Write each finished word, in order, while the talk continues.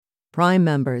Prime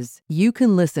members, you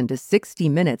can listen to 60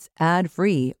 Minutes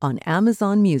ad-free on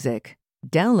Amazon Music.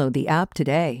 Download the app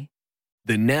today.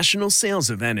 The national sales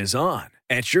event is on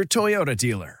at your Toyota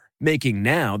dealer, making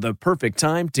now the perfect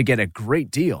time to get a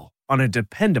great deal on a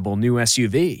dependable new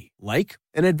SUV, like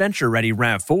an adventure-ready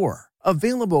RAV4.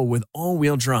 Available with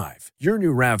all-wheel drive, your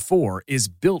new RAV4 is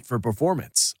built for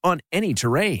performance on any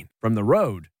terrain, from the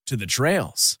road to the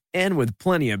trails. And with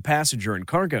plenty of passenger and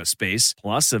cargo space,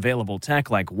 plus available tech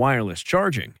like wireless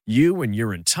charging, you and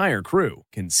your entire crew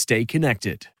can stay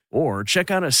connected. Or check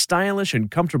out a stylish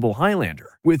and comfortable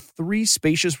Highlander with 3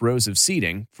 spacious rows of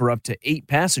seating for up to 8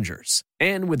 passengers.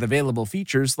 And with available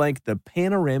features like the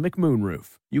panoramic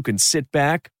moonroof, you can sit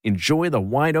back, enjoy the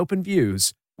wide-open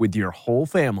views with your whole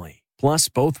family. Plus,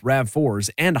 both RAV4s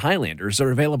and Highlanders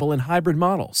are available in hybrid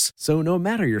models, so no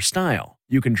matter your style,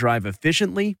 you can drive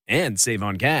efficiently and save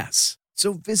on gas.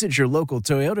 So visit your local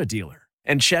Toyota dealer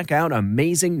and check out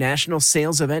amazing national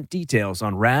sales event details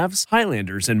on RAVs,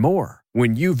 Highlanders, and more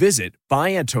when you visit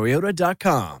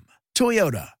buyatoyota.com.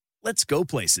 Toyota, let's go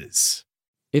places.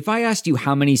 If I asked you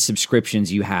how many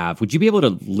subscriptions you have, would you be able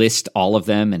to list all of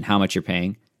them and how much you're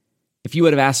paying? If you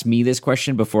would have asked me this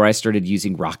question before I started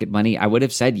using Rocket Money, I would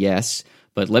have said yes,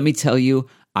 but let me tell you,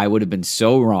 I would have been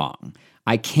so wrong.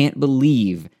 I can't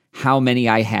believe how many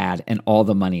I had and all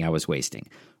the money I was wasting.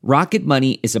 Rocket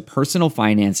Money is a personal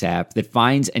finance app that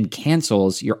finds and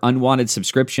cancels your unwanted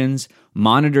subscriptions,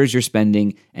 monitors your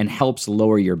spending, and helps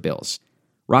lower your bills.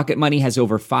 Rocket Money has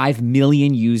over 5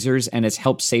 million users and has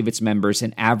helped save its members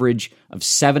an average of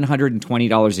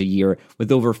 $720 a year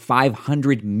with over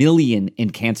 500 million in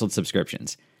canceled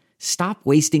subscriptions. Stop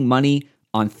wasting money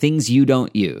on things you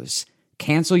don't use.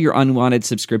 Cancel your unwanted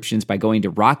subscriptions by going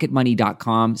to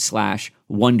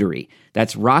rocketmoney.com/Wondery.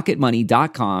 That's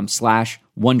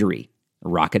rocketmoney.com/Wondery.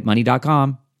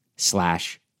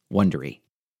 rocketmoney.com/Wondery.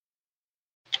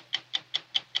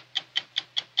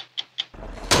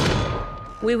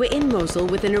 We were in Mosul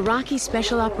with an Iraqi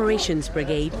Special Operations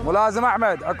Brigade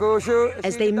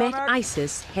as they met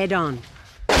ISIS head-on.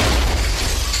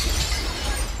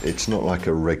 It's not like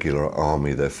a regular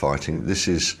army they're fighting. This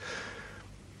is,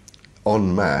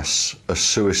 en masse, a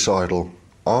suicidal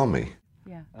army.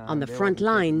 On the front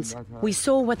lines, we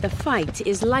saw what the fight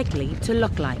is likely to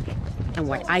look like and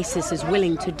what ISIS is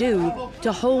willing to do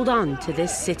to hold on to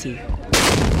this city.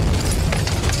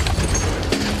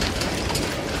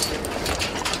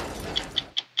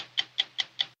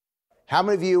 How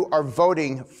many of you are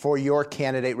voting for your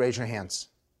candidate? Raise your hands.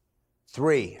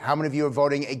 3. How many of you are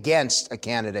voting against a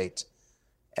candidate?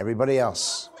 Everybody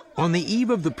else. On the eve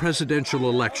of the presidential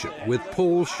election, with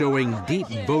polls showing deep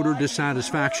voter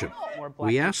dissatisfaction,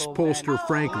 we asked pollster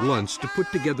Frank Luntz to put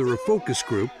together a focus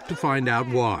group to find out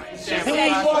why.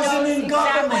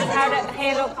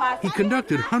 He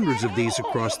conducted hundreds of these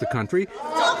across the country,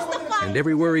 and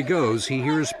everywhere he goes, he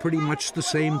hears pretty much the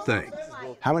same thing.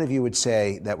 How many of you would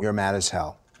say that we're mad as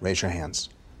hell? Raise your hands.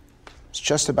 It's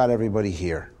just about everybody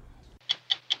here.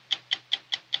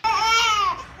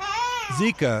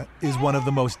 Zika is one of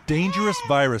the most dangerous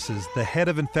viruses the head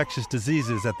of infectious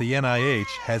diseases at the NIH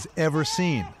has ever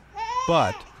seen.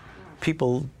 But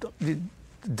people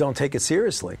don't take it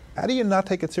seriously. How do you not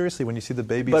take it seriously when you see the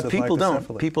babies But with people microcephaly?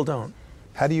 don't. People don't.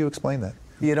 How do you explain that?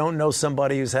 You don't know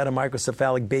somebody who's had a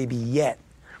microcephalic baby yet.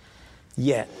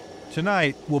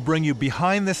 Tonight, we'll bring you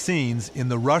behind the scenes in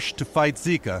the rush to fight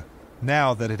Zika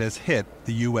now that it has hit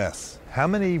the U.S. How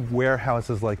many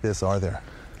warehouses like this are there?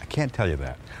 I can't tell you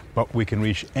that, but we can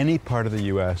reach any part of the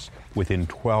U.S. within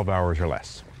 12 hours or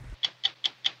less.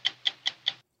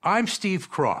 I'm Steve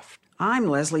Croft. I'm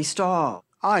Leslie Stahl.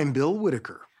 I'm Bill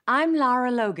Whitaker. I'm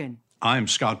Lara Logan. I'm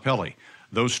Scott Pelley.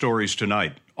 Those stories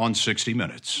tonight on 60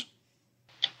 Minutes.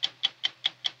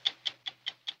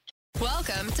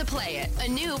 Welcome to Play It, a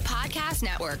new podcast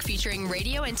network featuring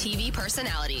radio and TV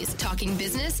personalities talking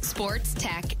business, sports,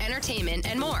 tech, entertainment,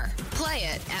 and more. Play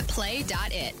it at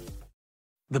play.it.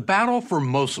 The battle for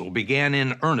Mosul began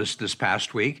in earnest this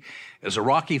past week as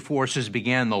Iraqi forces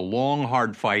began the long,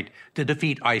 hard fight to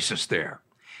defeat ISIS there.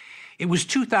 It was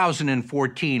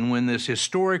 2014 when this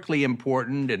historically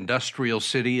important industrial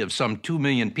city of some 2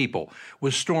 million people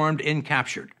was stormed and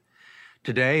captured.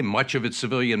 Today, much of its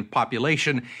civilian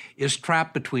population is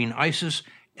trapped between ISIS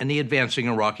and the advancing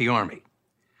Iraqi army.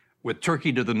 With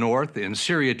Turkey to the north and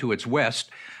Syria to its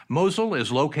west, Mosul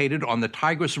is located on the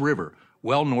Tigris River,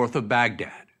 well north of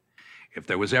Baghdad. If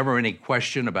there was ever any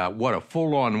question about what a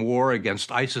full-on war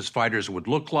against ISIS fighters would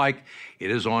look like,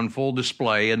 it is on full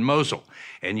display in Mosul,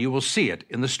 and you will see it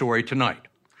in the story tonight.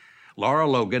 Lara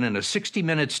Logan and a 60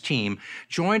 Minutes team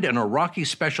joined an Iraqi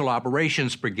Special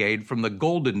Operations Brigade from the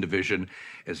Golden Division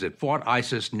as it fought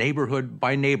ISIS neighborhood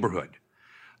by neighborhood.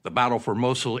 The battle for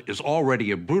Mosul is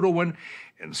already a brutal one,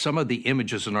 and some of the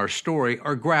images in our story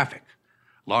are graphic.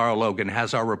 Lara Logan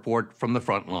has our report from the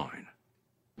front line.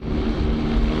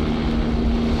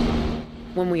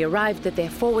 When we arrived at their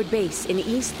forward base in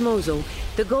East Mosul,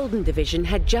 the Golden Division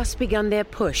had just begun their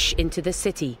push into the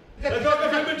city.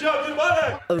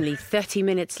 Only 30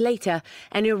 minutes later,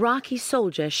 an Iraqi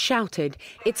soldier shouted,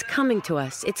 "It's coming to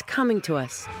us, it's coming to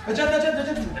us."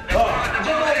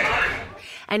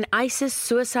 An ISIS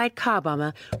suicide car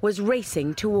bomber was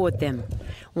racing toward them.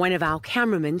 One of our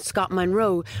cameramen, Scott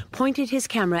Monroe, pointed his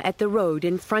camera at the road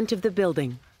in front of the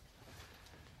building.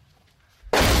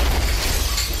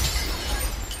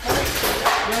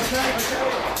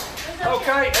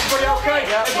 Okay, everybody okay?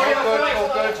 Yeah, everybody okay? All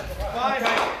good.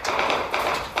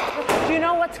 Do you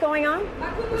know what's going on?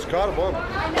 It's got a bomb.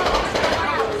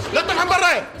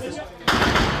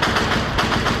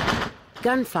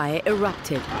 Gunfire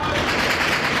erupted.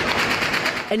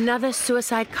 Another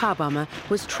suicide car bomber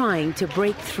was trying to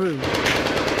break through.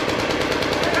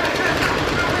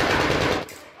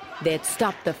 They'd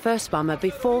stopped the first bomber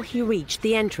before he reached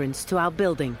the entrance to our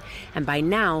building, and by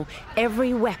now,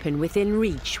 every weapon within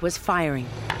reach was firing.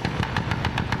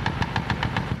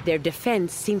 Their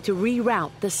defense seemed to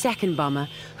reroute the second bomber,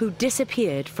 who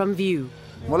disappeared from view.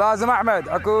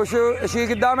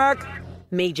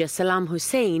 Major Salam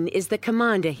Hussein is the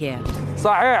commander here.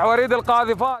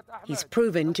 He's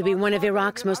proven to be one of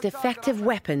Iraq's most effective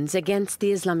weapons against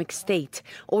the Islamic State,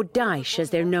 or Daesh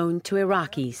as they're known to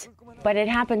Iraqis. But it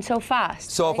happened so fast.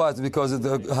 So fast because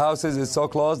the houses is so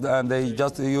closed and they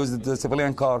just used the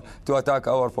civilian car to attack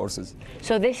our forces.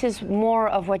 So this is more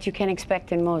of what you can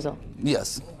expect in Mosul?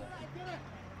 Yes.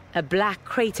 A black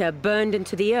crater burned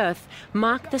into the earth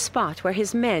marked the spot where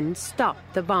his men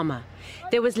stopped the bomber.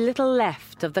 There was little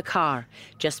left of the car,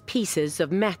 just pieces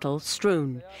of metal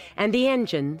strewn, and the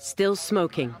engine still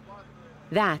smoking.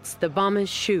 That's the bomber's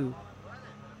shoe.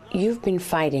 You've been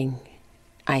fighting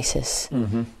ISIS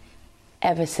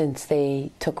ever since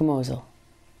they took Mosul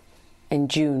in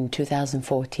June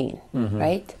 2014,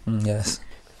 right? Yes.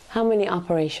 How many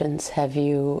operations have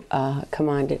you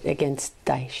commanded against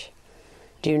Daesh?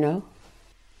 Do you know?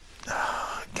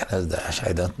 Against Daesh,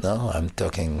 I don't know.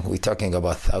 We're talking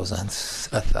about thousands,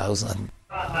 1,000.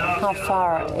 How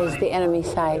far is the enemy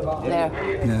side there?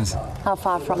 Yes. How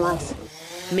far from us?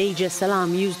 Major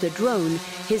Salam used a drone,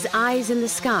 his eyes in the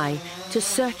sky, to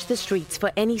search the streets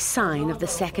for any sign of the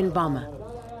second bomber.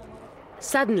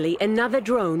 Suddenly, another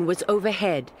drone was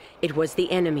overhead. It was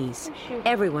the enemy's.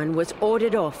 Everyone was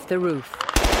ordered off the roof.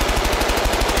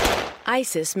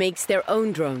 ISIS makes their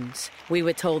own drones. We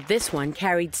were told this one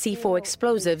carried C4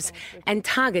 explosives and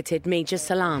targeted Major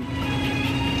Salam.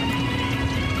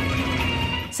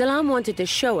 Salam wanted to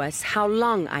show us how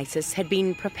long ISIS had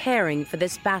been preparing for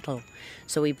this battle.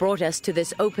 So he brought us to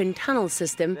this open tunnel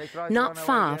system not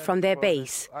far from their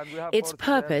base. Its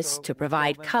purpose to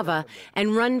provide cover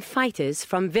and run fighters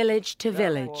from village to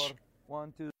village.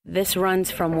 This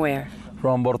runs from where?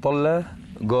 From Bartalla,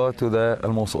 go to the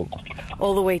Mosul.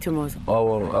 All the way to Mosul?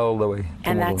 All the way.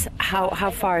 And that's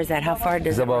how far is that? How far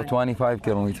does it run? It's about 25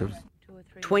 kilometers.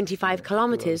 25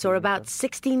 kilometers, or about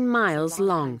 16 miles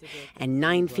long, and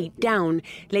 9 feet down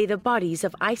lay the bodies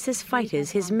of ISIS fighters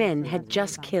his men had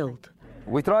just killed.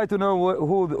 We try to know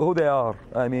who they are.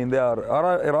 I mean, they are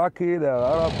Iraqi, they are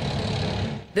Arab.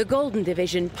 The Golden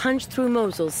Division punched through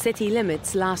Mosul's city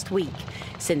limits last week.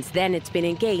 Since then, it's been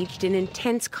engaged in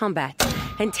intense combat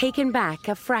and taken back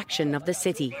a fraction of the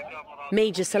city.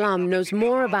 Major Salam knows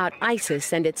more about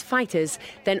ISIS and its fighters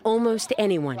than almost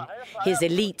anyone. His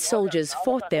elite soldiers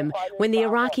fought them when the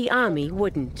Iraqi army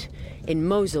wouldn't. In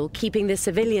Mosul, keeping the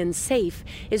civilians safe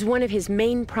is one of his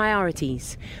main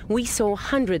priorities. We saw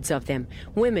hundreds of them,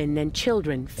 women and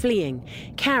children, fleeing,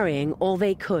 carrying all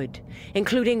they could,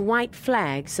 including white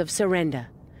flags of surrender.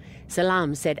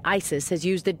 Salam said ISIS has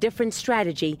used a different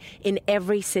strategy in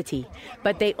every city,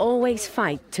 but they always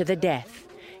fight to the death.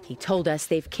 He told us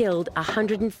they've killed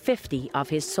 150 of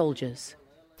his soldiers.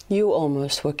 You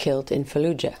almost were killed in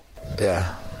Fallujah.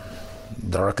 Yeah.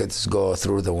 The rockets go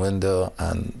through the window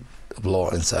and blow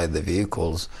inside the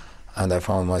vehicles, and I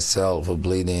found myself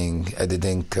bleeding. I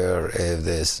didn't care if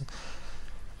there's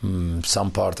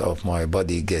some part of my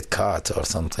body get cut or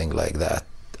something like that.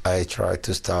 I tried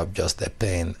to stop just the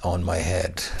pain on my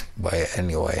head by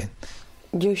any way.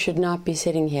 You should not be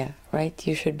sitting here, right?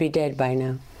 You should be dead by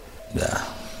now. Yeah.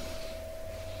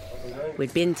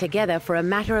 We'd been together for a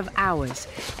matter of hours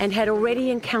and had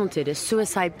already encountered a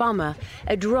suicide bomber,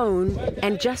 a drone,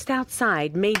 and just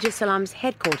outside Major Salam's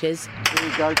headquarters,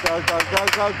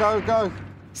 Go.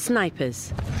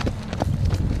 snipers.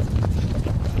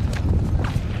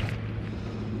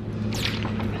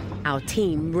 Our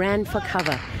team ran for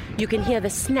cover. You can hear the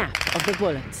snap of the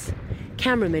bullets.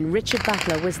 Cameraman Richard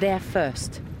Butler was there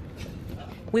first.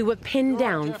 We were pinned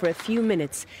down for a few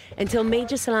minutes until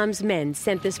Major Salam's men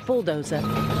sent this bulldozer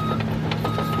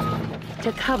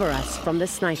to cover us from the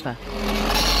sniper.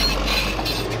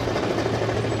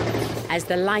 As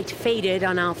the light faded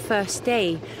on our first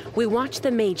day, we watched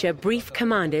the Major brief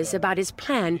commanders about his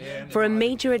plan for a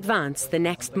major advance the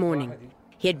next morning.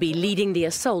 He'd be leading the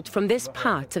assault from this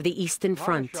part of the Eastern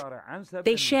Front.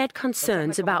 They shared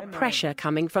concerns about pressure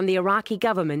coming from the Iraqi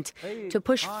government to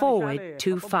push forward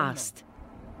too fast.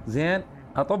 Do you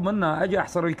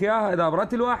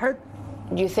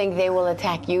think they will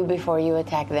attack you before you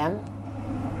attack them?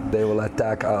 They will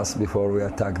attack us before we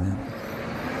attack them.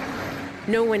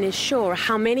 No one is sure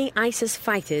how many ISIS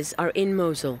fighters are in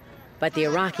Mosul, but the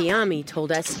Iraqi army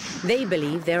told us they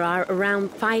believe there are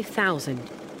around 5,000.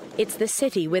 It's the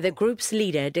city where the group's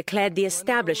leader declared the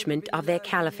establishment of their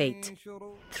caliphate.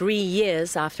 3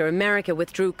 years after America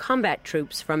withdrew combat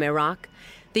troops from Iraq,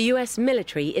 the U.S.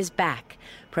 military is back,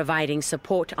 providing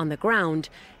support on the ground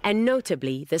and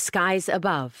notably the skies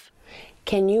above.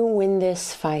 Can you win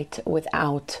this fight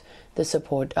without the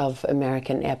support of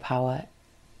American air power?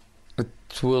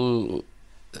 It will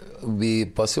be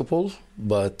possible,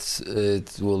 but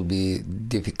it will be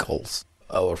difficult.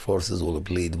 Our forces will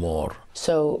bleed more.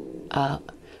 So,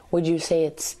 would you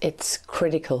say it's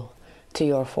critical to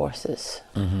your forces?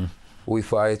 Mm-hmm. We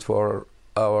fight for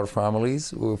our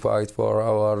families, we fight for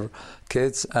our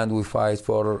kids, and we fight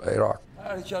for Iraq.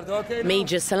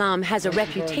 Major Salam has a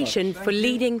reputation for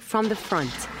leading from the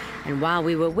front, and while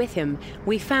we were with him,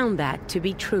 we found that to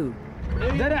be true.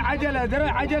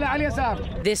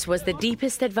 This was the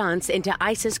deepest advance into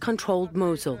ISIS-controlled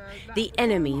Mosul. The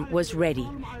enemy was ready.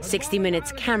 60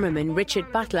 Minutes cameraman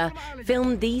Richard Butler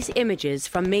filmed these images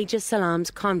from Major Salam's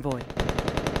convoy.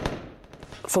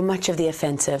 For much of the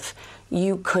offensive,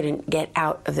 you couldn't get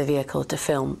out of the vehicle to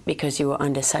film because you were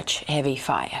under such heavy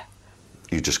fire.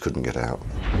 You just couldn't get out.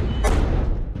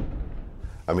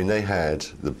 I mean, they had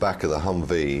the back of the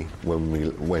Humvee when we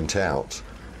went out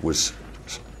was,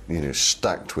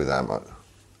 stacked with ammo,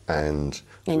 and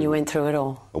you went through it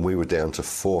all. And we were down to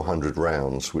 400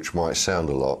 rounds, which might sound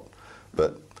a lot,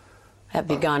 but that'd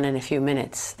be gone in a few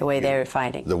minutes. The way they were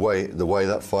fighting. The way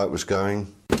that fight was going,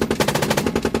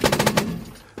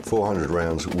 400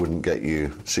 rounds wouldn't get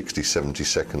you 60, 70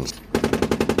 seconds.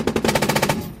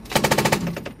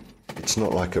 It's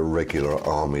not like a regular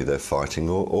army they're fighting,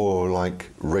 or like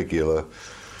regular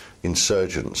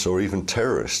insurgents or even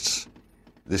terrorists.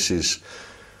 This is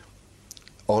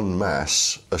en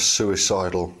masse a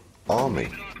suicidal army.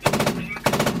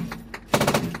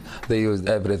 They used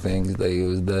everything. They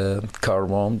used the car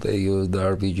bomb, they used the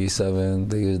RPG-7,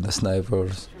 they used the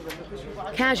snipers.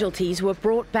 Casualties were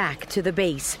brought back to the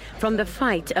base from the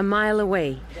fight a mile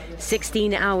away.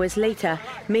 16 hours later,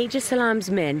 Major Salam's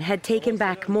men had taken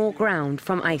back more ground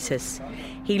from ISIS.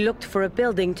 He looked for a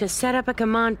building to set up a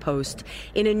command post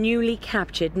in a newly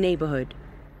captured neighborhood.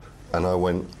 And I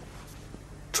went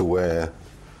to where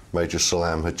Major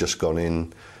Salam had just gone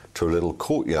in to a little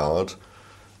courtyard,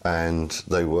 and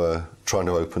they were trying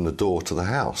to open the door to the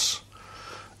house.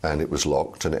 And it was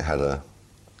locked, and it had a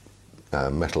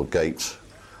metal gate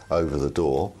over the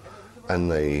door,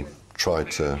 and they tried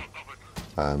to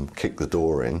kick the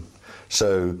door in.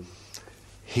 So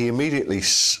he immediately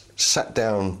sat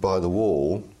down by the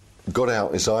wall, got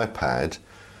out his iPad,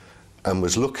 and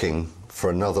was looking for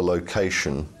another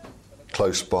location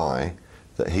close by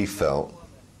that he felt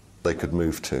they could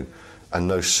move to. And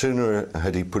no sooner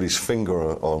had he put his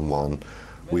finger on one,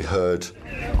 we heard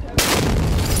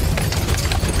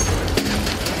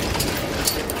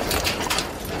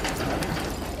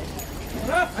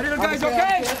Guys,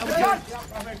 okay?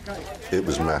 It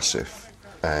was massive,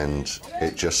 and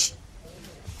it just,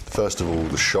 first of all,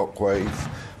 the shockwave,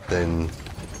 then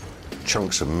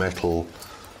chunks of metal,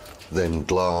 then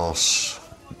glass,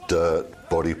 dirt,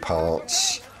 body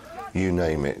parts, you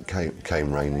name it,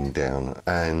 came raining down.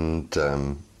 And,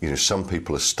 some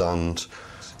people are stunned.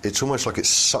 It's almost like it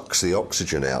sucks the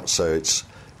oxygen out, so it's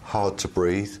hard to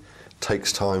breathe,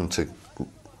 takes time to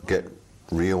get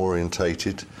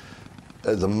reorientated.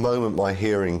 At the moment my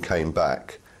hearing came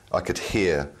back, I could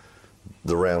hear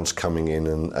the rounds coming in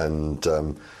and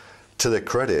to their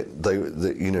credit,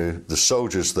 the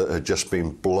soldiers that had just been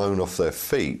blown off their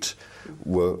feet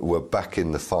were back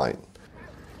in the fight.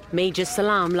 Major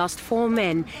Salam lost 4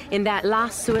 men in that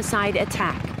last suicide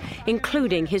attack,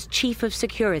 including his chief of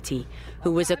security,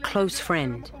 who was a close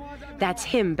friend. That's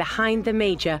him behind the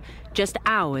major just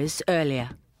hours earlier.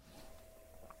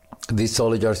 These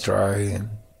soldiers try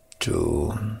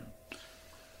to,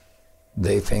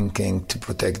 they thinking to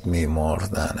protect me more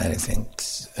than anything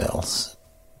else.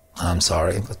 I'm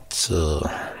sorry, but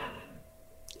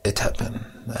it happened.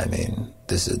 I mean,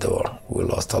 this is the war. We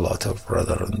lost a lot of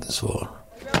brothers in this war.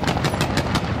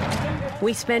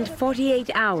 We spent 48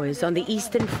 hours on the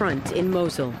Eastern Front in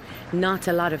Mosul. Not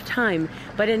a lot of time,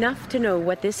 but enough to know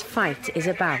what this fight is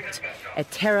about. A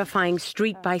terrifying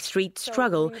street-by-street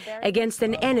struggle against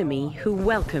an enemy who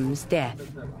welcomes death.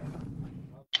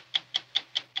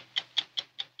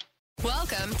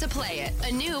 Welcome to Play It,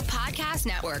 a new podcast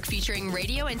network featuring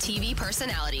radio and TV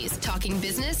personalities talking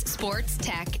business, sports,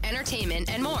 tech,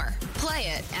 entertainment, and more. Play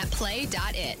it at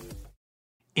play.it.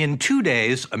 In 2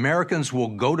 days, Americans will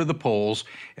go to the polls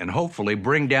and hopefully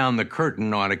bring down the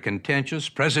curtain on a contentious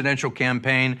presidential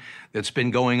campaign that's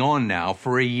been going on now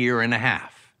for a year and a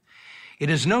half. It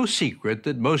is no secret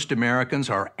that most Americans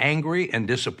are angry and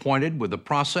disappointed with the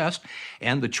process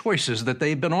and the choices that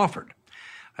they've been offered.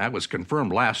 That was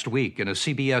confirmed last week in a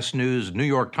CBS News New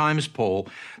York Times poll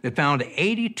that found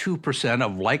 82%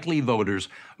 of likely voters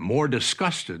more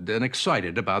disgusted than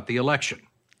excited about the election.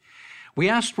 We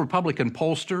asked Republican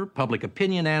pollster, public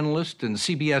opinion analyst, and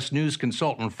CBS News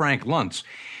consultant Frank Luntz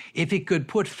if he could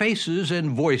put faces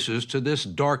and voices to this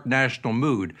dark national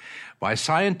mood by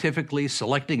scientifically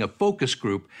selecting a focus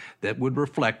group that would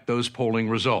reflect those polling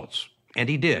results. And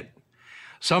he did.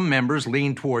 Some members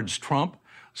leaned towards Trump,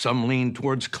 some leaned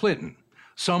towards Clinton,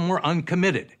 some were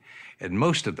uncommitted, and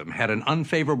most of them had an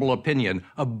unfavorable opinion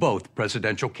of both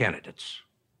presidential candidates.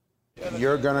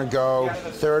 You're going to go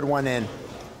third one in.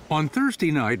 On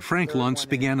Thursday night, Frank Luntz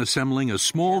began assembling a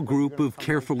small group of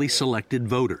carefully selected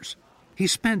voters. He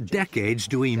spent decades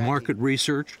doing market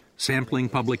research, sampling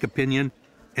public opinion,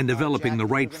 and developing the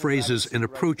right phrases and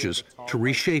approaches to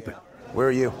reshape it. Where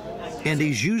are you? And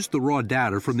he's used the raw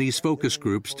data from these focus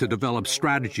groups to develop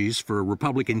strategies for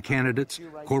Republican candidates,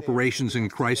 corporations in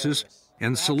crisis,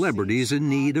 and celebrities in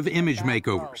need of image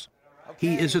makeovers.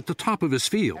 He is at the top of his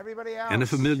field and a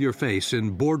familiar face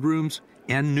in boardrooms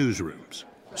and newsrooms.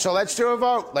 So let's do a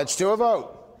vote. Let's do a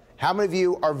vote. How many of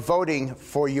you are voting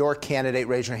for your candidate?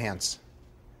 Raise your hands.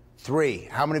 3.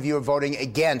 How many of you are voting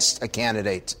against a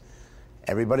candidate?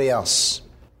 Everybody else.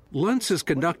 Luntz has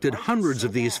conducted hundreds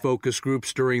of these focus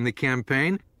groups during the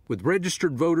campaign with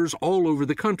registered voters all over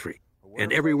the country.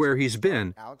 And everywhere he's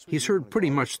been, he's heard pretty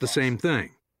much the same thing.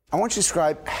 I want you to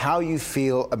describe how you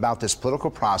feel about this political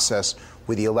process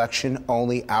with the election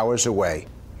only hours away.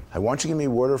 I want you to give me a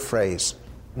word or phrase.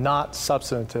 Not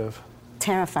substantive.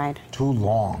 Terrified. Too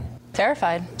long.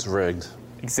 Terrified. It's rigged.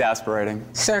 Exasperating.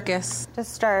 Circus.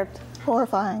 Disturbed.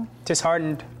 Horrifying.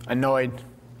 Disheartened. Annoyed.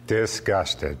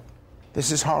 Disgusted.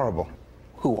 This is horrible.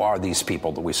 Who are these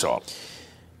people that we saw?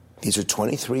 These are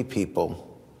 23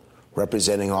 people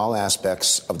representing all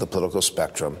aspects of the political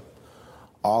spectrum,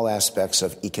 all aspects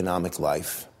of economic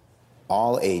life,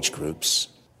 all age groups.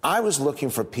 I was looking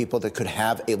for people that could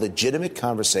have a legitimate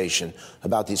conversation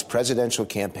about these presidential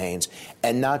campaigns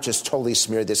and not just totally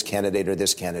smear this candidate or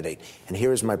this candidate. And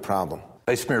here is my problem.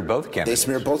 They smeared both candidates. They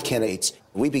smeared both candidates.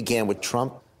 We began with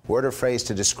Trump. Word or phrase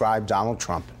to describe Donald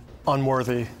Trump.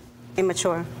 Unworthy.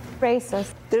 Immature.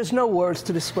 Racist. There's no words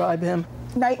to describe him.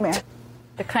 Nightmare.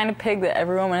 The kind of pig that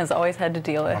every woman has always had to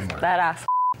deal with. That ass.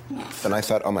 And I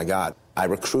thought, oh my God, I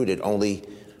recruited only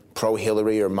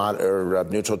pro-Hillary or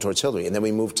neutral towards Hillary. And then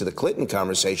we moved to the Clinton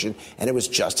conversation, and it was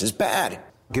just as bad.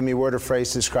 Give me a word or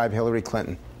phrase to describe Hillary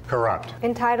Clinton. Corrupt.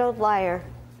 Entitled liar.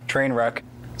 Train wreck.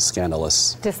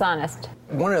 Scandalous. Dishonest.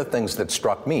 One of the things that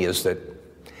struck me is that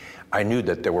I knew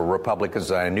that there were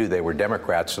Republicans, and I knew they were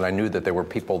Democrats, and I knew that there were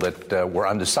people that were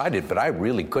undecided, but I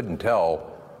really couldn't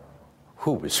tell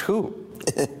who was who.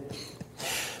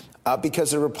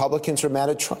 Because the Republicans were mad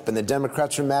at Trump, and the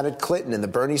Democrats were mad at Clinton, and the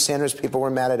Bernie Sanders people were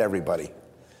mad at everybody.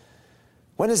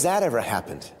 When has that ever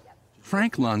happened?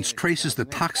 Frank Luntz traces the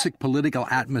toxic political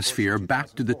atmosphere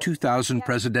back to the 2000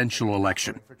 presidential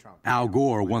election. Al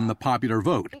Gore won the popular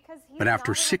vote, but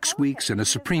after 6 weeks and a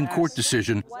Supreme Court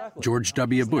decision, George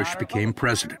W. Bush became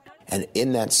president. And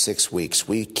in that 6 weeks,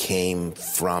 we came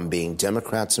from being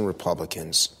Democrats and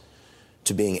Republicans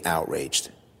to being outraged,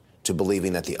 to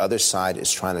believing that the other side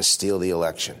is trying to steal the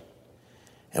election.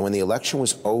 And when the election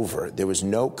was over, there was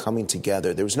no coming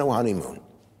together. There was no honeymoon.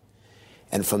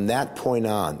 And from that point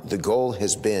on, the goal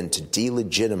has been to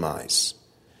delegitimize,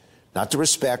 not to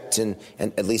respect and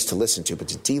at least to listen to, but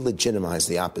to delegitimize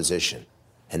the opposition.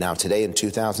 And now today in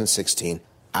 2016,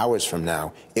 hours from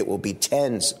now, it will be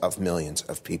tens of millions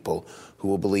of people who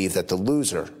will believe that the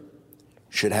loser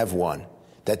should have won,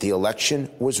 that the election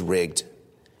was rigged,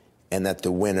 and that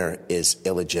the winner is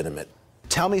illegitimate.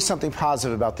 Tell me something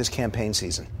positive about this campaign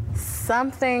season.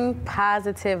 Something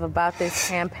positive about this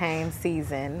campaign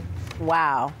season.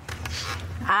 Wow.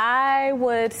 I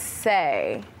would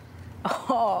say,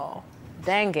 oh,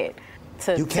 dang it.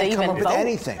 You can't come up with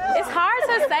anything. It's hard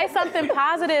to say something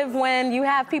positive when you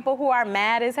have people who are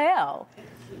mad as hell.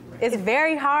 It's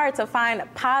very hard to find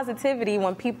positivity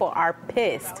when people are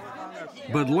pissed.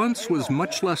 But Luntz was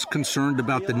much less concerned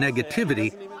about the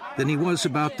negativity than he was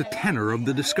about the tenor of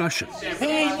the discussion.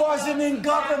 He wasn't in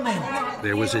government.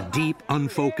 There was a deep,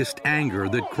 unfocused anger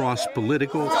that crossed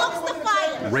political,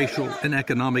 racial, and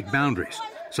economic boundaries,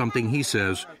 something he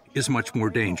says is much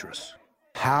more dangerous.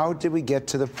 How did we get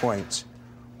to the point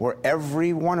where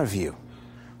every one of you,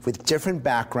 with different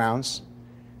backgrounds,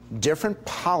 different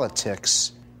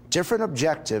politics, different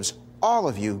objectives, all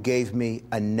of you gave me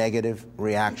a negative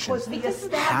reaction?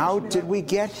 How did we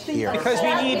get here? Because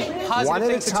we need positive one at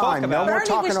a things to talk time. about. No more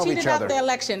talking over each other. The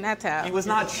election, that's how. He was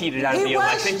not cheated out of He the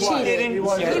was election. cheated. He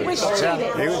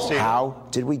was cheated. How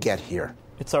did we get here?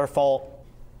 It's our fault.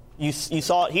 You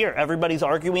saw it here. Everybody's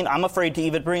arguing. I'm afraid to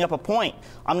even bring up a point.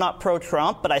 I'm not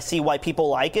pro-Trump, but I see why people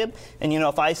like him. And,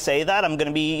 if I say that, I'm going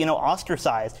to be,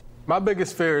 ostracized. My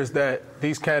biggest fear is that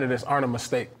these candidates aren't a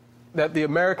mistake, that the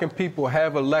American people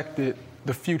have elected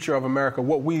the future of America,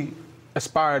 what we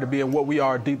aspire to be and what we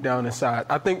are deep down inside.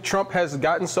 I think Trump has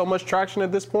gotten so much traction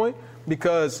at this point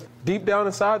because deep down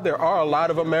inside, there are a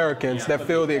lot of Americans that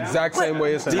feel the exact same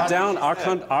way as him. Deep down,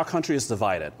 our country is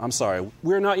divided. I'm sorry.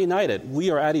 We're not united.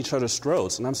 We are at each other's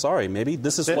throats. And I'm sorry. Maybe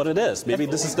this is what it is. Maybe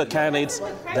this is the candidates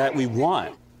that we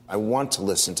want. I want to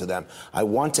listen to them. I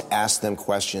want to ask them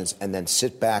questions and then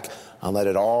sit back and let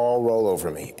it all roll over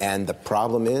me. And the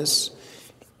problem is,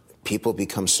 people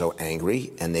become so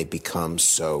angry and they become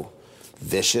so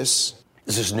vicious.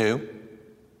 Is this new?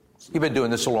 You've been doing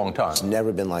this a long time. It's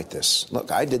never been like this.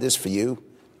 Look, I did this for you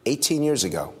 18 years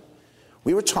ago.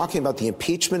 We were talking about the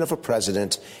impeachment of a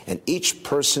president, and each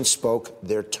person spoke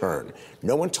their turn.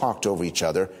 No one talked over each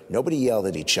other. Nobody yelled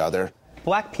at each other.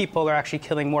 Black people are actually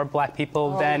killing more black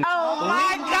people than... Oh,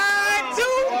 my God! Do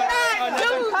that!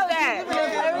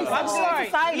 I'm sorry.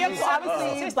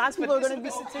 Obviously, black people are going to be...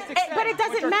 But it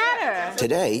doesn't matter.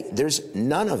 Today, there's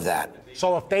none of that.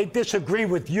 So if they disagree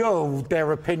with you,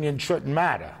 their opinion shouldn't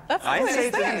matter. I didn't say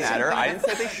it didn't matter. I didn't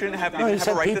say they shouldn't have a right to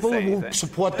say anything. People who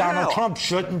support Donald Trump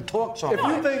shouldn't talk so much. If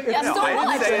you think...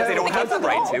 I didn't say they don't have the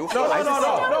right to.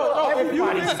 No.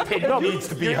 Everybody's opinion needs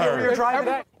to be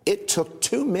heard. It took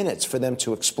 2 minutes for them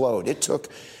to explode. It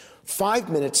took 5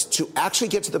 minutes to actually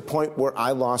get to the point where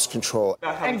I lost control.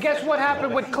 And guess what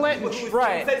happened with Clinton?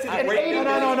 Right. An $80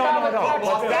 million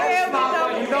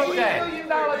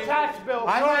tax bill.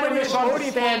 I don't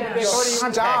misunderstand the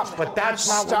context, but that's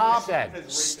not what you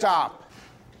said. Stop.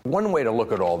 One way to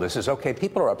look at all this is, okay,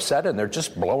 people are upset and they're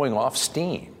just blowing off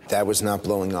steam. That was not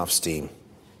blowing off steam.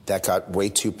 That got way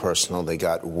too personal. They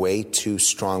got way too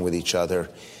strong with each other.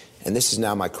 And this is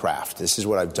now my craft. This is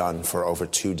what I've done for over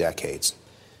 2 decades.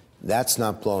 That's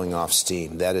not blowing off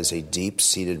steam. That is a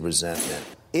deep-seated resentment.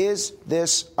 Is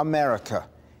this America?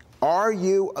 Are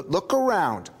you, look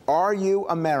around, are you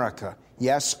America?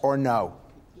 Yes or no?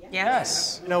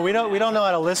 Yes. No, we don't know how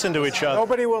to listen to each other.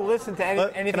 Nobody will listen to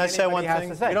anything Can I say one thing?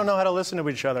 We don't know how to listen to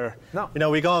each other.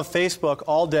 No. We go on Facebook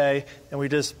all day and we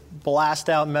just blast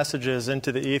out messages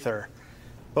into the ether.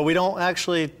 But we don't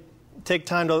actually take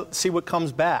time to see what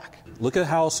comes back. Look at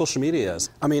how social media is.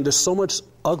 I mean, there's so much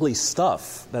ugly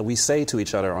stuff that we say to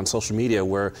each other on social media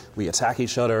where we attack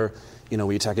each other,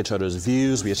 we attack each other's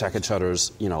views, we attack each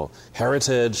other's,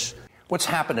 heritage. What's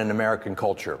happened in American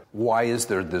culture? Why is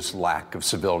there this lack of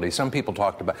civility? Some people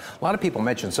talked about, a lot of people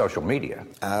mention social media.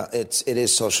 It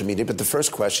is social media, but the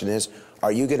first question is,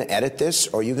 are you going to edit this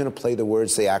or are you going to play the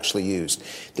words they actually used?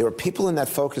 There were people in that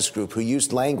focus group who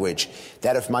used language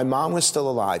that if my mom was still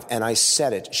alive and I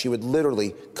said it, she would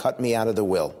literally cut me out of the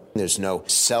will. There's no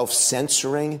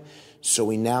self-censoring, so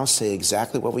we now say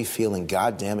exactly what we feel, and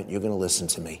God damn it, you're going to listen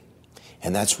to me.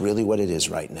 And that's really what it is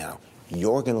right now.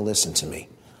 You're going to listen to me.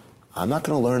 I'm not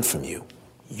going to learn from you.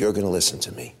 You're going to listen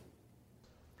to me.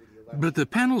 But the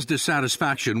panel's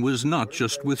dissatisfaction was not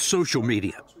just with social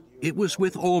media. It was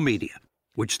with all media,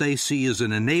 which they see as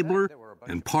an enabler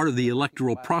and part of the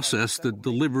electoral process that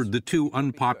delivered the 2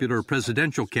 unpopular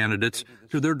presidential candidates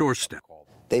to their doorstep.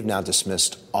 They've now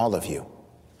dismissed all of you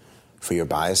for your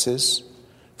biases,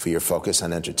 for your focus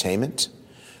on entertainment,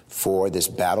 for this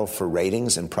battle for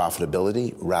ratings and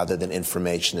profitability rather than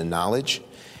information and knowledge.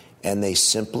 And they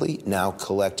simply now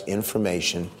collect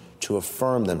information to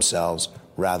affirm themselves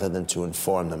rather than to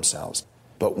inform themselves.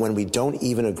 But when we don't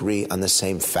even agree on the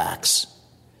same facts,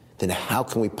 then how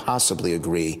can we possibly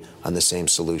agree on the same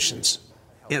solutions?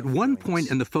 At one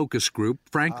point in the focus group,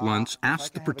 Frank Luntz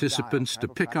asked the participants to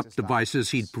pick up devices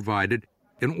he'd provided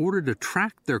in order to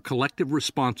track their collective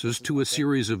responses to a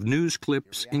series of news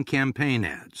clips and campaign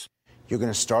ads. You're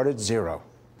going to start at zero.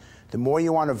 The more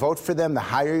you want to vote for them, the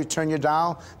higher you turn your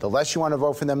dial. The less you want to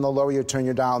vote for them, the lower you turn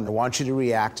your dial. And I want you to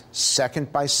react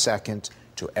second by second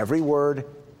to every word,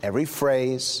 every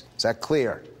phrase. Is that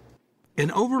clear? An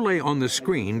overlay on the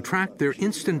screen tracked their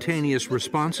instantaneous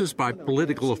responses by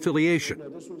political affiliation.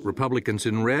 Republicans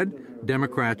in red,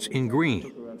 Democrats in green.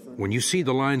 When you see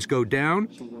the lines go down,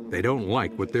 they don't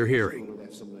like what they're hearing.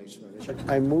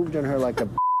 I moved on her like a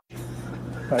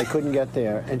but I couldn't get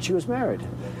there. And she was married.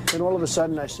 And all of a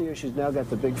sudden I see her, she's now got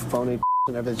the big phony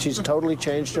and everything. She's totally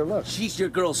changed her look. She's your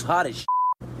girl's hot as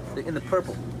in the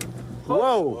purple.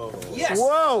 Whoa. Yes.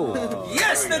 Whoa.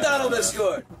 Yes, the Donald has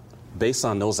scored. Based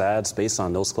on those ads, based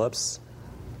on those clips,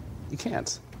 you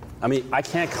can't. I mean, I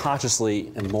can't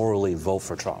consciously and morally vote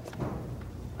for Trump.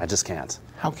 I just can't.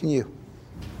 How can you?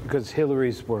 Because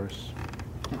Hillary's worse.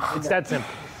 It's that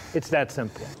simple. It's that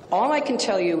simple. All I can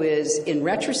tell you is, in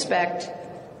retrospect,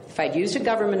 if I'd used a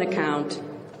government account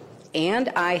and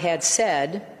I had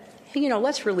said, hey,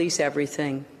 let's release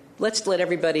everything, let's let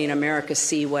everybody in America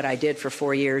see what I did for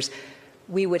 4 years,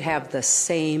 we would have the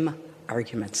same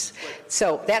arguments.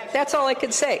 So that's all I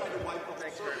could say.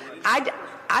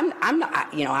 I'm not,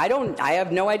 I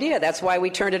have no idea. That's why we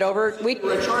turned it over. You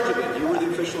were in charge of it. You were the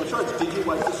official in charge. Did you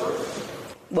wipe the circle?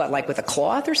 What, like with a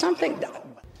cloth or something?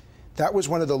 That was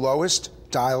one of the lowest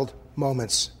dialed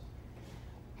moments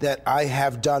that I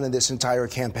have done in this entire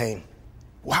campaign.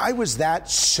 Why was that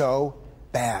so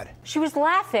bad? She was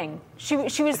laughing. She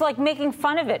was like making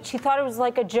fun of it. She thought it was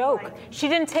like a joke. She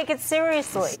didn't take it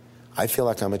seriously. I feel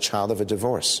like I'm a child of a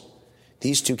divorce.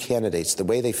 These two candidates, the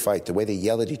way they fight, the way they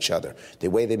yell at each other, the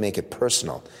way they make it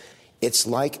personal, it's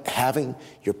like having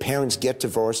your parents get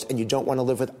divorced and you don't want to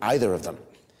live with either of them.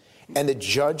 And the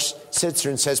judge sits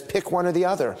there and says, pick one or the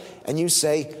other. And you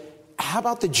say, how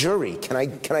about the jury? Can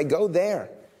I go there?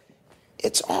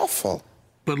 It's awful.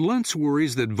 But Luntz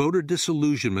worries that voter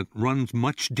disillusionment runs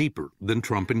much deeper than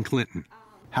Trump and Clinton.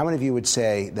 How many of you would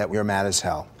say that we're mad as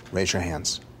hell? Raise your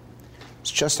hands. It's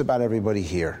just about everybody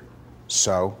here.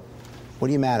 So, what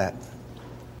are you mad at?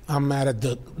 I'm mad at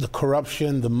the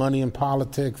corruption, the money in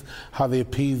politics, how they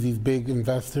appease these big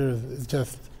investors. It's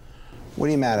just... What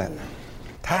are you mad at?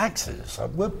 Taxes.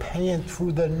 We're paying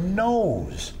through the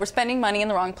nose. We're spending money in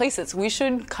the wrong places. We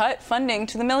should cut funding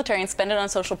to the military and spend it on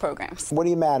social programs. What are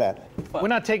you mad at? We're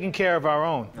not taking care of our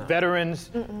own. Veterans,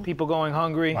 people going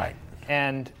hungry. Right.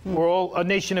 And we're all a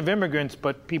nation of immigrants,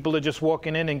 but people are just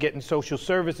walking in and getting social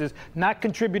services, not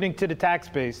contributing to the tax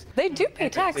base. They do pay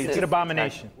taxes. It's an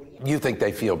abomination. You think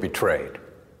they feel betrayed?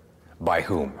 By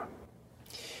whom?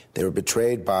 They were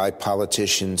betrayed by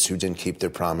politicians who didn't keep their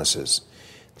promises.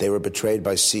 They were betrayed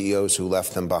by CEOs who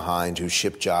left them behind, who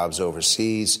shipped jobs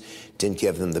overseas, didn't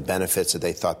give them the benefits that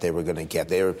they thought they were going to get.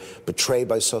 They were betrayed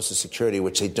by Social Security,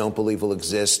 which they don't believe will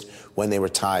exist when they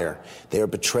retire. They are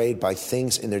betrayed by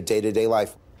things in their day-to-day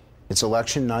life. It's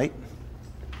election night,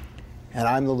 and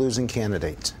I'm the losing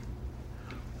candidate.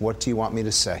 What do you want me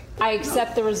to say? I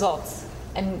accept the results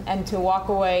and to walk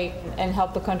away and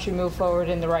help the country move forward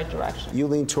in the right direction. You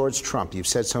lean towards Trump. You've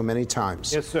said so many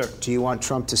times. Yes, sir. Do you want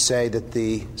Trump to say that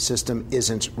the system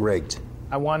isn't rigged?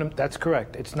 I want him, that's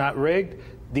correct. It's not rigged.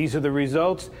 These are the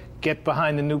results. Get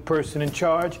behind the new person in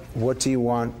charge. What do you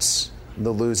want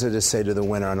the loser to say to the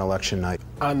winner on election night?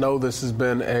 I know this has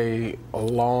been a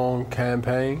long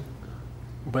campaign,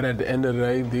 but at the end of the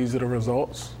day, these are the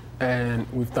results. And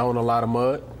we've thrown a lot of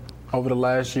mud over the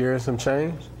last year and some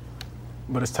change.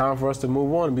 But it's time for us to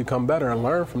move on and become better and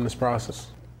learn from this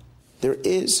process. There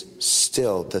is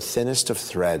still the thinnest of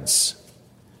threads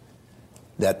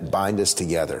that bind us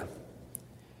together,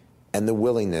 and the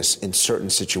willingness in certain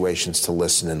situations to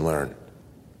listen and learn.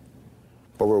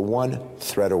 But we're one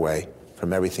thread away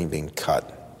from everything being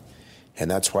cut. And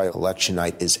that's why election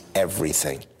night is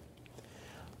everything.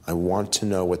 I want to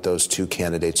know what those two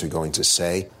candidates are going to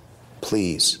say.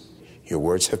 Please, your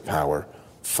words have power.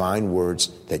 Find words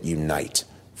that unite.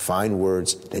 Find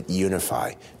words that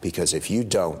unify. Because if you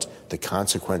don't, the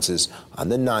consequences on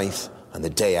the 9th, on the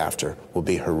day after, will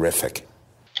be horrific.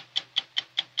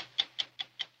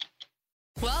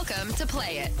 Welcome Welcome to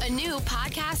Play It, a new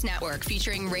podcast network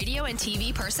featuring radio and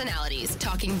TV personalities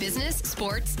talking business,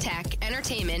 sports, tech,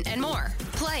 entertainment, and more.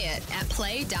 Play it at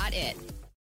play.it.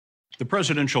 The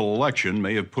presidential election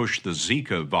may have pushed the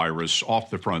Zika virus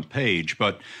off the front page,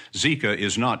 but Zika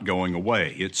is not going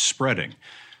away. It's spreading.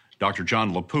 Dr.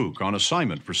 John LaPook, on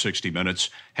assignment for 60 Minutes,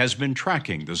 has been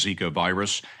tracking the Zika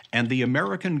virus and the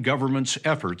American government's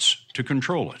efforts to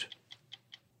control it.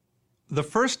 The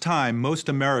first time most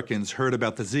Americans heard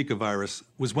about the Zika virus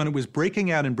was when it was breaking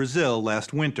out in Brazil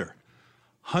last winter.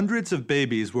 Hundreds of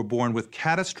babies were born with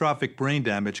catastrophic brain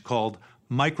damage called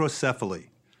microcephaly.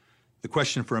 The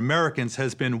question for Americans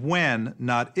has been when,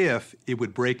 not if, it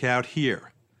would break out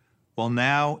here. Well,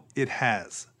 now it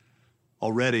has.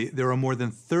 Already, there are more than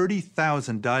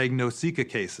 30,000 diagnosed Zika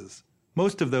cases,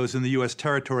 most of those in the U.S.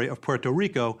 territory of Puerto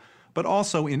Rico, but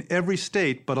also in every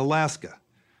state but Alaska.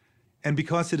 And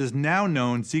because it is now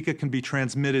known Zika can be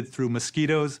transmitted through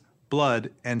mosquitoes,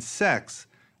 blood, and sex,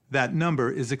 that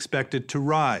number is expected to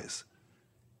rise.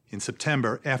 In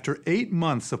September, after 8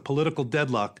 months of political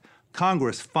deadlock,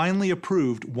 Congress finally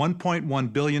approved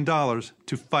 $1.1 billion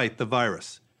to fight the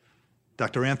virus.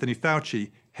 Dr. Anthony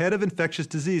Fauci, head of infectious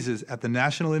diseases at the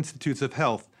National Institutes of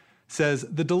Health, says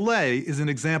the delay is an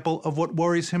example of what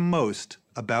worries him most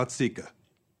about Zika.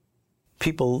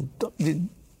 People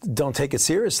don't take it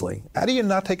seriously. How do you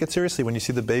not take it seriously when you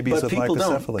see the babies with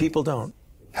microcephaly? People don't.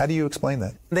 How do you explain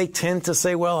that? They tend to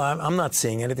say, well, I'm not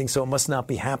seeing anything, so it must not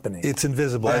be happening. It's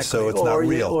invisible, so it's not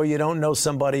real. Or you don't know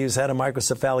somebody who's had a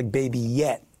microcephalic baby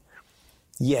yet.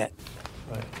 Right.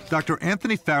 Dr.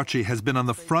 Anthony Fauci has been on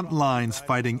the front lines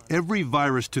fighting every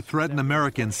virus to threaten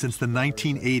Americans since the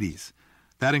 1980s.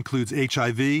 That includes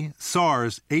HIV,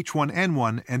 SARS,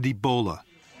 H1N1, and Ebola.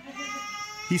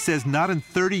 He says not in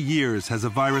 30 years has a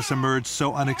virus emerged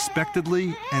so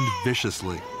unexpectedly and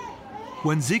viciously.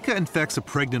 When Zika infects a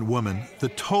pregnant woman, the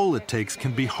toll it takes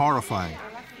can be horrifying.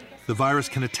 The virus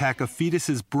can attack a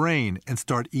fetus's brain and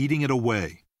start eating it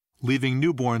away, leaving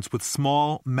newborns with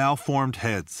small, malformed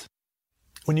heads.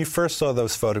 When you first saw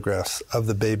those photographs of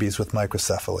the babies with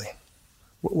microcephaly,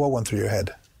 what went through your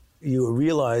head? You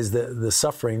realize the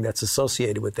suffering that's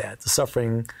associated with that, the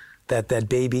suffering that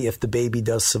baby, if the baby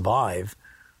does survive,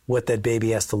 what that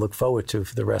baby has to look forward to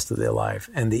for the rest of their life,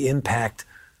 and the impact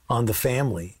on the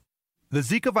family. The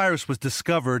Zika virus was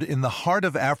discovered in the heart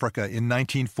of Africa in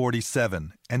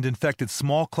 1947 and infected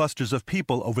small clusters of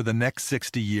people over the next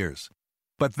 60 years.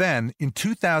 But then, in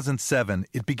 2007,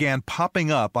 it began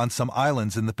popping up on some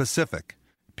islands in the Pacific.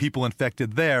 People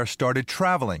infected there started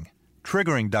traveling,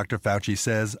 triggering, Dr. Fauci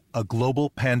says, a global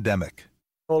pandemic.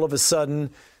 All of a sudden,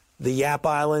 the Yap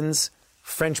Islands,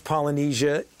 French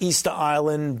Polynesia, Easter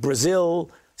Island,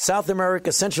 Brazil, South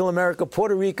America, Central America,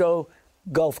 Puerto Rico,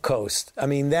 Gulf Coast. I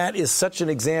mean, that is such an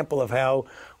example of how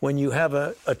when you have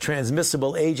a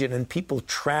transmissible agent and people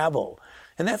travel,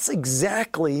 and that's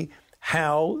exactly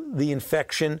how the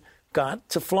infection got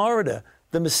to Florida.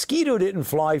 The mosquito didn't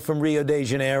fly from Rio de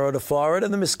Janeiro to Florida.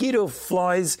 The mosquito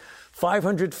flies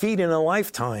 500 feet in a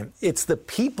lifetime. It's the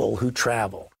people who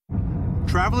travel.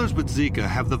 Travelers with Zika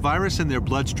have the virus in their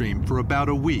bloodstream for about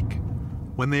a week.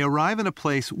 When they arrive in a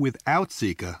place without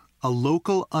Zika, a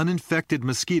local uninfected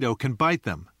mosquito can bite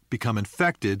them, become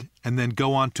infected, and then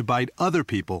go on to bite other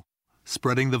people,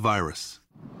 spreading the virus.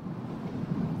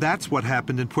 That's what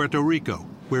happened in Puerto Rico,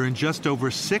 where in just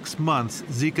over 6 months,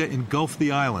 Zika engulfed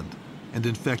the island and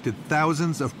infected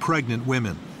thousands of pregnant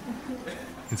women.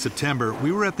 In September,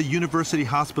 we were at the University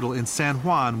Hospital in San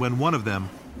Juan when one of them,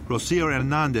 Rocio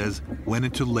Hernandez, went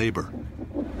into labor.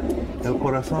 El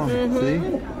corazón, see?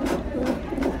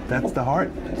 That's the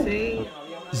heart. See?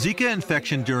 Zika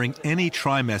infection during any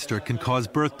trimester can cause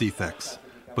birth defects,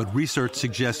 but research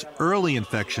suggests early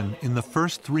infection in the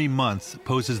first 3 months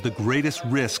poses the greatest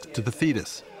risk to the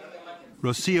fetus.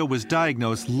 Rocio was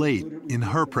diagnosed late in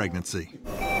her pregnancy.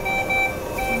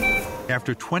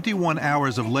 After 21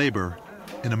 hours of labor,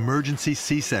 an emergency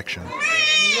C-section.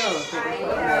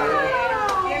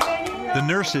 The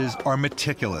nurses are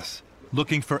meticulous,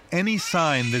 looking for any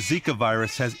sign the Zika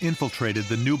virus has infiltrated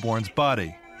the newborn's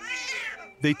body.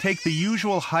 They take the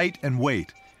usual height and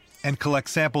weight and collect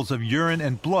samples of urine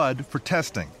and blood for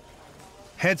testing.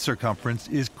 Head circumference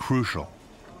is crucial.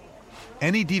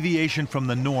 Any deviation from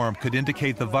the norm could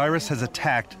indicate the virus has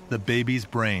attacked the baby's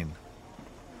brain.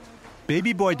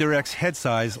 Baby boy Derek's head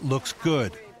size looks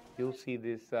good.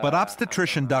 But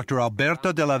obstetrician Dr.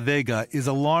 Alberto de la Vega is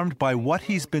alarmed by what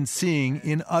he's been seeing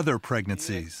in other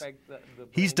pregnancies.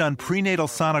 He's done prenatal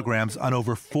sonograms on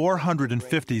over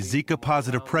 450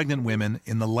 Zika-positive pregnant women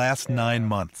in the last 9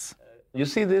 months. You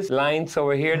see these lines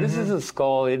over here? This is a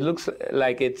skull. It looks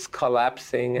like it's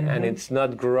collapsing and it's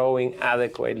not growing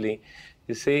adequately.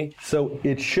 You see? So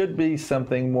it should be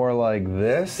something more like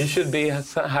this? It should be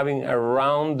having a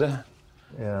round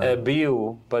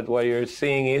view, but what you're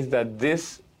seeing is that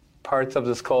these parts of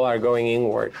the skull are going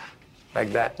inward,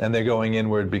 like that. And they're going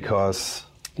inward because?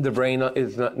 The brain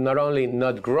is not only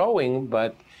not growing,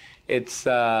 but it's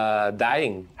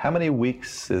dying. How many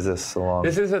weeks is this along?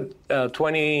 This is a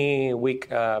 20-week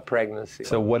pregnancy.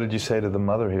 So what did you say to the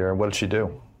mother here? What did she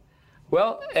do?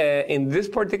 Well, in this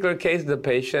particular case, the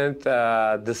patient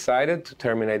decided to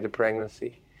terminate the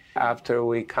pregnancy. After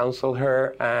we counseled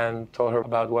her and told her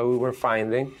about what we were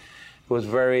finding, it was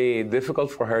very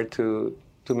difficult for her to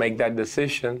make that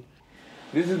decision.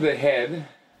 This is the head.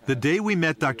 The day we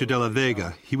met Dr. De La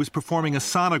Vega, he was performing a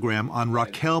sonogram on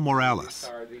Raquel Morales.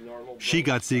 She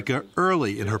got Zika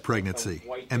early in her pregnancy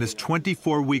and is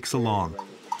 24 weeks along.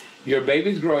 Your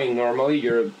baby's growing normally.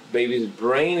 Your baby's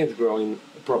brain is growing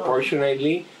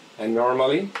proportionately and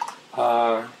normally.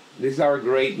 These are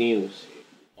great news.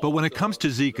 But when it comes to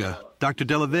Zika, Dr.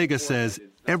 De La Vega says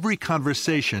every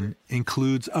conversation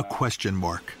includes a question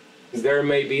mark. There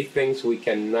may be things we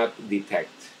cannot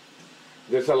detect.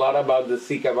 There's a lot about the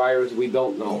Zika virus we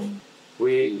don't know.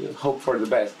 We hope for the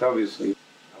best, obviously.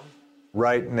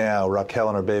 Right now, Raquel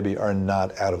and her baby are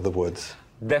not out of the woods.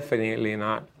 Definitely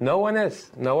not. No one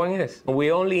is. No one is.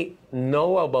 We only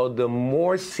know about the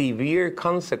more severe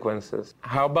consequences.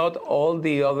 How about all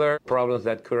the other problems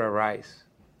that could arise?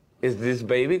 Is this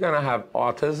baby going to have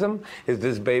autism? Is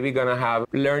this baby going to have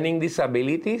learning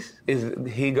disabilities? Is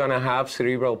he going to have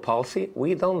cerebral palsy?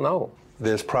 We don't know.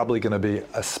 There's probably going to be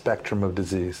a spectrum of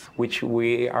disease, which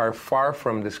we are far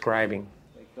from describing.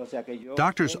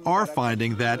 Doctors are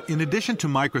finding that in addition to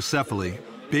microcephaly,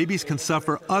 babies can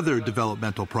suffer other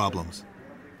developmental problems: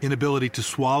 inability to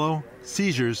swallow,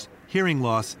 seizures, hearing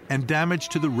loss, and damage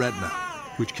to the retina,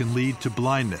 which can lead to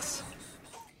blindness.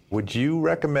 Would you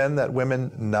recommend that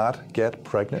women not get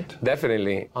pregnant?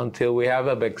 Definitely. Until we have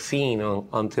a vaccine,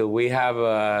 until we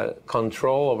have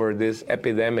control over this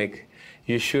epidemic,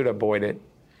 you should avoid it.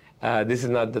 This is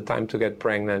not the time to get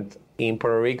pregnant in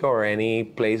Puerto Rico or any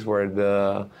place where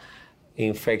the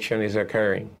infection is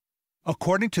occurring.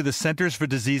 According to the Centers for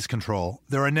Disease Control,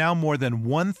 there are now more than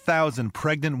 1,000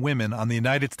 pregnant women on the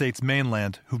United States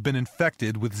mainland who've been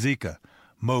infected with Zika,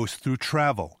 most through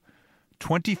travel.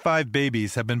 25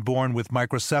 babies have been born with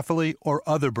microcephaly or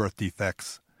other birth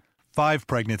defects. 5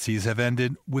 pregnancies have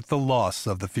ended with the loss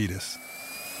of the fetus.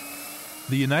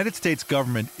 The United States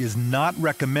government is not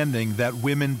recommending that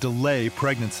women delay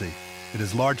pregnancy. It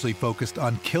is largely focused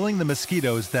on killing the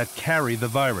mosquitoes that carry the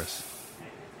virus.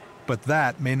 But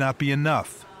that may not be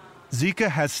enough. Zika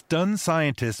has stunned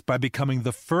scientists by becoming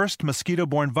the first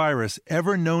mosquito-borne virus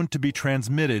ever known to be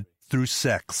transmitted through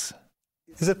sex.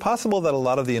 Is it possible that a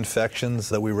lot of the infections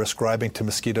that we were ascribing to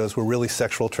mosquitoes were really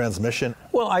sexual transmission?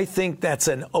 Well, I think that's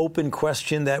an open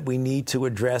question that we need to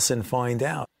address and find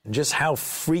out. Just how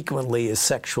frequently is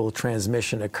sexual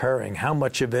transmission occurring? How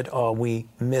much of it are we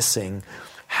missing?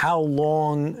 How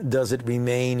long does it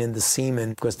remain in the semen?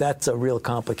 Because that's a real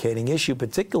complicating issue,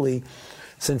 particularly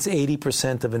since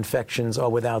 80% of infections are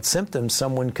without symptoms.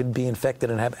 Someone could be infected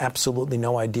and have absolutely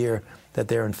no idea that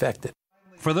they're infected.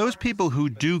 For those people who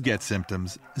do get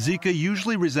symptoms, Zika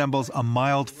usually resembles a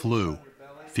mild flu: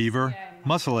 fever,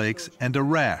 muscle aches, and a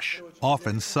rash,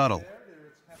 often subtle.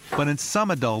 But in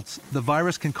some adults, the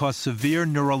virus can cause severe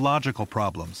neurological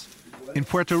problems. In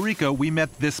Puerto Rico, we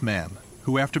met this man,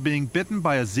 who after being bitten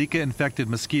by a Zika-infected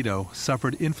mosquito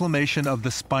suffered inflammation of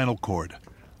the spinal cord,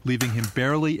 leaving him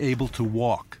barely able to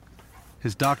walk.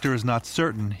 His doctor is not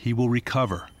certain he will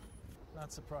recover.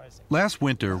 Last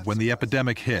winter, when the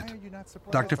epidemic hit,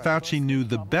 Dr. Fauci knew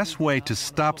the best way to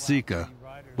stop Zika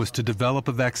was to develop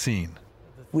a vaccine.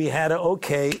 We had a,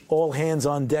 okay, all hands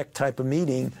on deck type of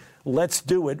meeting. Let's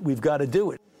do it. We've got to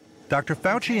do it. Dr.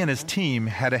 Fauci and his team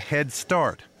had a head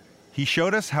start. He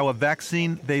showed us how a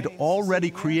vaccine they'd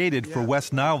already created for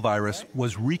West Nile virus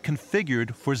was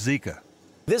reconfigured for Zika.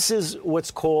 This is what's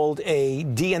called a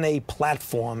DNA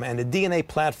platform, and a DNA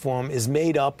platform is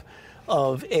made up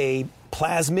of a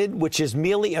plasmid, which is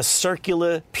merely a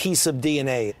circular piece of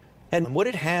DNA. And what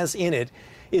it has in it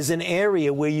is an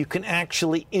area where you can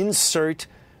actually insert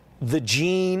the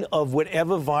gene of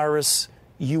whatever virus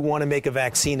you want to make a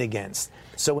vaccine against.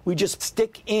 So we just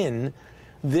stick in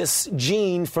this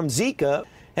gene from Zika,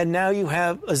 and now you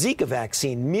have a Zika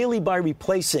vaccine merely by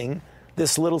replacing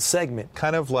this little segment.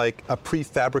 Kind of like a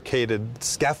prefabricated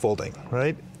scaffolding,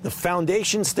 right? The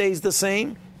foundation stays the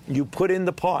same. You put in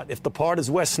the part. If the part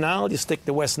is West Nile, you stick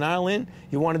the West Nile in.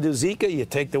 You want to do Zika, you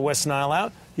take the West Nile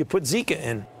out, you put Zika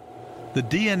in. The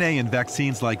DNA in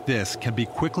vaccines like this can be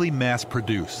quickly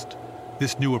mass-produced.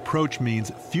 This new approach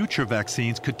means future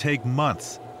vaccines could take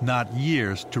months, not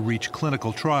years, to reach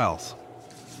clinical trials.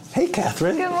 Hey,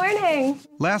 Catherine. Good morning.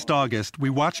 Last August, we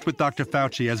watched with Dr.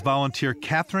 Fauci as volunteer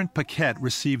Catherine Paquette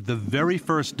received the very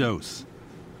first dose.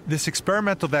 This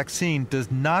experimental vaccine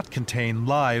does not contain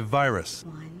live virus,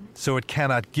 so it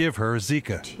cannot give her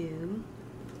Zika. 2.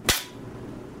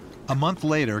 A month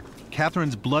later,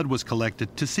 Catherine's blood was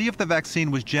collected to see if the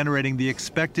vaccine was generating the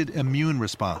expected immune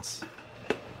response.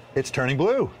 It's turning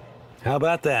blue. How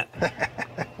about that?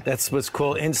 That's what's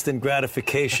called instant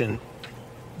gratification.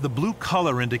 The blue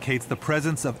color indicates the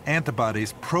presence of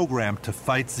antibodies programmed to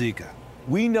fight Zika.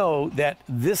 We know that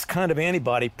this kind of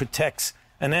antibody protects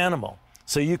an animal.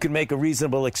 So you can make a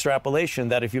reasonable extrapolation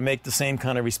that if you make the same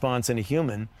kind of response in a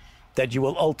human, that you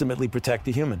will ultimately protect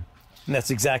the human. And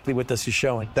that's exactly what this is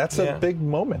showing. That's a big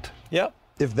moment. Yep.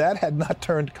 If that had not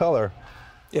turned color.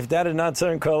 If that had not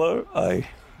turned color,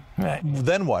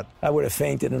 Then what? I would have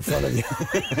fainted in front of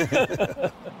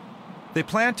you. They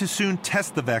plan to soon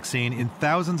test the vaccine in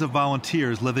thousands of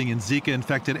volunteers living in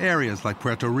Zika-infected areas like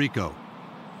Puerto Rico.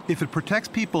 If it protects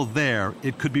people there,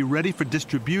 it could be ready for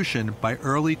distribution by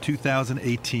early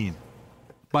 2018.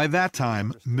 By that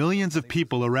time, millions of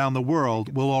people around the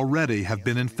world will already have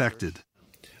been infected.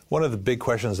 One of the big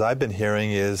questions I've been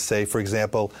hearing is, say, for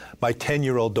example, my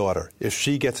 10-year-old daughter, if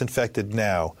she gets infected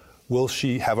now, will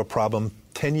she have a problem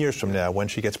 10 years from now when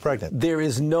she gets pregnant? There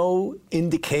is no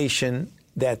indication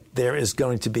that there is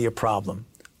going to be a problem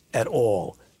at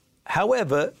all.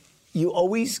 However, you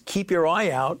always keep your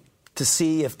eye out to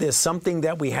see if there's something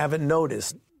that we haven't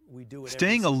noticed.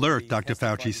 Staying alert, Dr.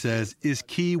 Fauci says, is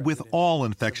key with all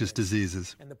infectious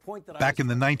diseases. Back in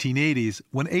the 1980s,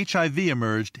 when HIV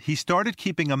emerged, he started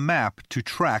keeping a map to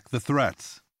track the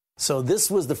threats. So this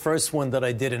was the first one that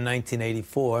I did in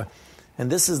 1984, and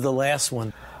this is the last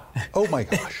one. Oh, my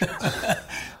gosh.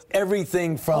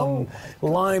 Everything from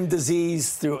Lyme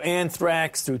disease through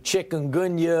anthrax, through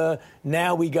chikungunya.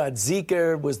 Now we got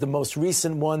Zika, was the most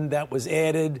recent one that was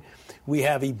added. We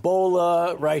have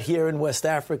Ebola right here in West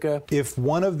Africa. If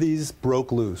one of these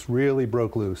broke loose, really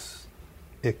broke loose,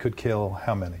 it could kill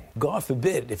how many? God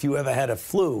forbid, if you ever had a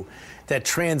flu that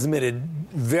transmitted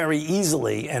very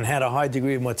easily and had a high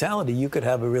degree of mortality, you could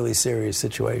have a really serious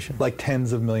situation. Like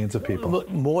tens of millions of people.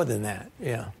 More than that,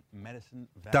 yeah.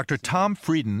 Dr. Tom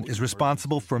Frieden is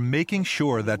responsible for making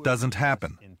sure that doesn't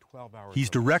happen. He's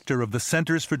director of the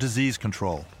Centers for Disease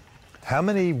Control. How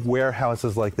many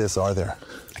warehouses like this are there?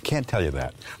 I can't tell you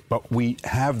that, but we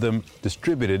have them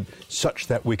distributed such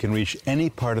that we can reach any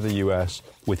part of the U.S.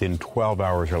 within 12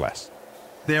 hours or less.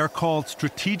 They are called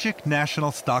strategic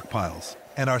national stockpiles,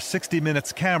 and our 60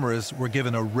 Minutes cameras were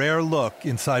given a rare look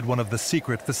inside one of the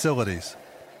secret facilities.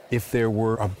 If there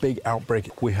were a big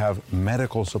outbreak, we have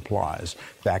medical supplies,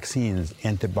 vaccines,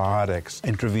 antibiotics,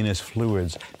 intravenous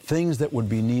fluids, things that would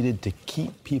be needed to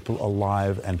keep people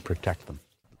alive and protect them.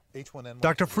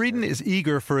 Dr. Frieden is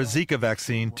eager for a Zika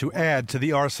vaccine to add to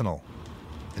the arsenal.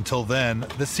 Until then,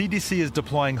 the CDC is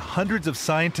deploying hundreds of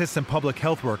scientists and public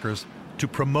health workers to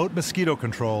promote mosquito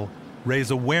control,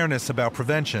 raise awareness about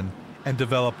prevention, and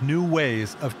develop new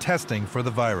ways of testing for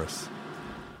the virus.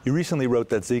 You recently wrote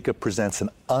that Zika presents an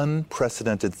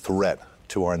unprecedented threat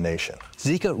to our nation.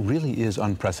 Zika really is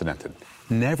unprecedented.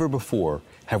 Never before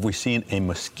have we seen a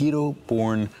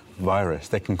mosquito-borne virus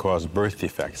that can cause birth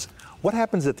defects. What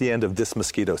happens at the end of this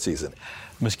mosquito season?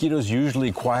 Mosquitoes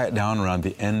usually quiet down around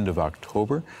the end of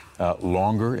October,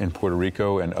 longer in Puerto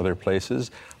Rico and other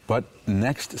places. But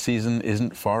next season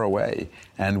isn't far away,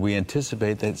 and we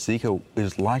anticipate that Zika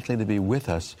is likely to be with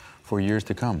us for years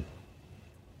to come.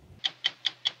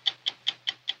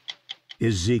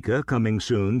 Is Zika coming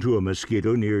soon to a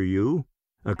mosquito near you?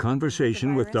 A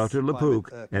conversation with Dr.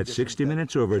 LaPook at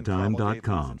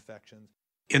 60minutesovertime.com.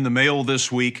 In the mail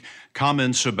this week,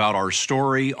 comments about our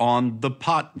story on the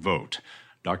pot vote.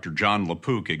 Dr. John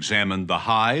LaPook examined the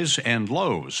highs and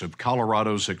lows of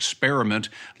Colorado's experiment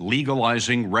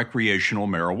legalizing recreational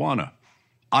marijuana.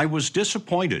 I was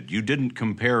disappointed you didn't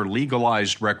compare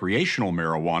legalized recreational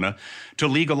marijuana to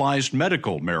legalized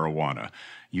medical marijuana.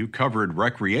 You covered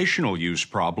recreational use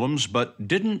problems, but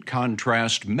didn't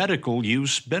contrast medical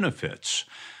use benefits.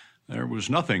 There was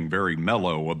nothing very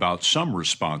mellow about some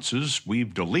responses.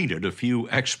 We've deleted a few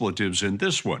expletives in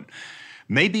this one.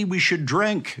 Maybe we should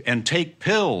drink and take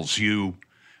pills, you.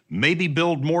 Maybe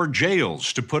build more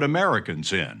jails to put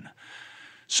Americans in.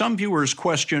 Some viewers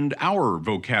questioned our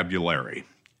vocabulary.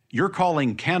 You're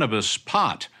calling cannabis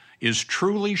pot. is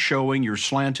truly showing your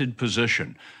slanted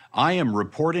position. I am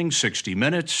reporting 60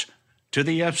 Minutes to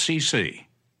the FCC.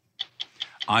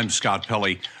 I'm Scott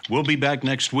Pelley. We'll be back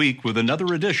next week with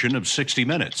another edition of 60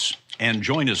 Minutes. And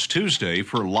join us Tuesday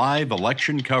for live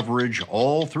election coverage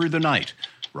all through the night,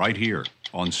 right here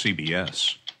on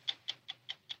CBS.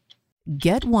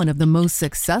 Get one of the most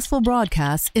successful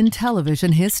broadcasts in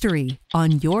television history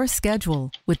on your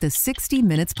schedule with the 60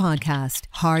 Minutes podcast.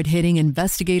 Hard-hitting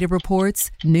investigative reports,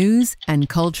 news, and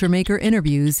culture maker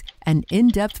interviews, and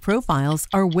in-depth profiles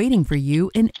are waiting for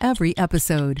you in every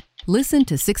episode. Listen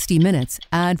to 60 Minutes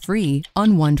ad-free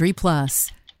on Wondery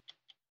Plus.